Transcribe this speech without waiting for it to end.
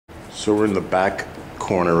So we're in the back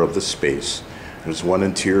corner of the space. There's one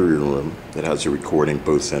interior room that has a recording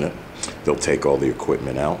booth in it. They'll take all the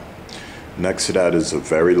equipment out. Next to that is a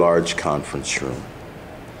very large conference room.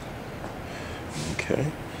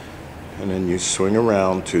 Okay. And then you swing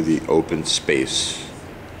around to the open space.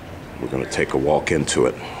 We're going to take a walk into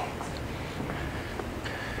it.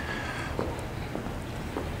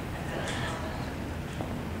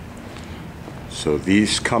 So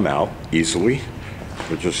these come out easily.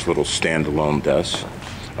 They're just little standalone desks,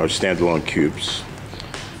 or standalone cubes,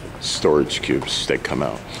 storage cubes. They come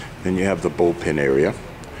out. Then you have the bullpen area,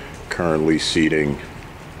 currently seating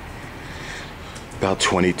about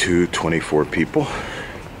 22, 24 people.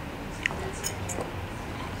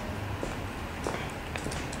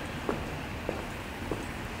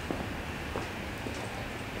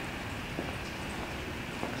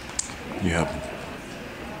 You have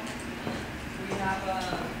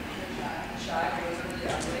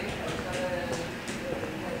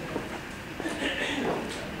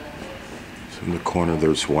in the corner,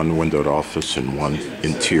 there's one windowed office and one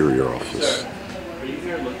interior office. Are you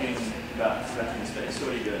here looking about the space? What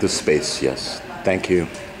are you doing? The space, yes. Thank you.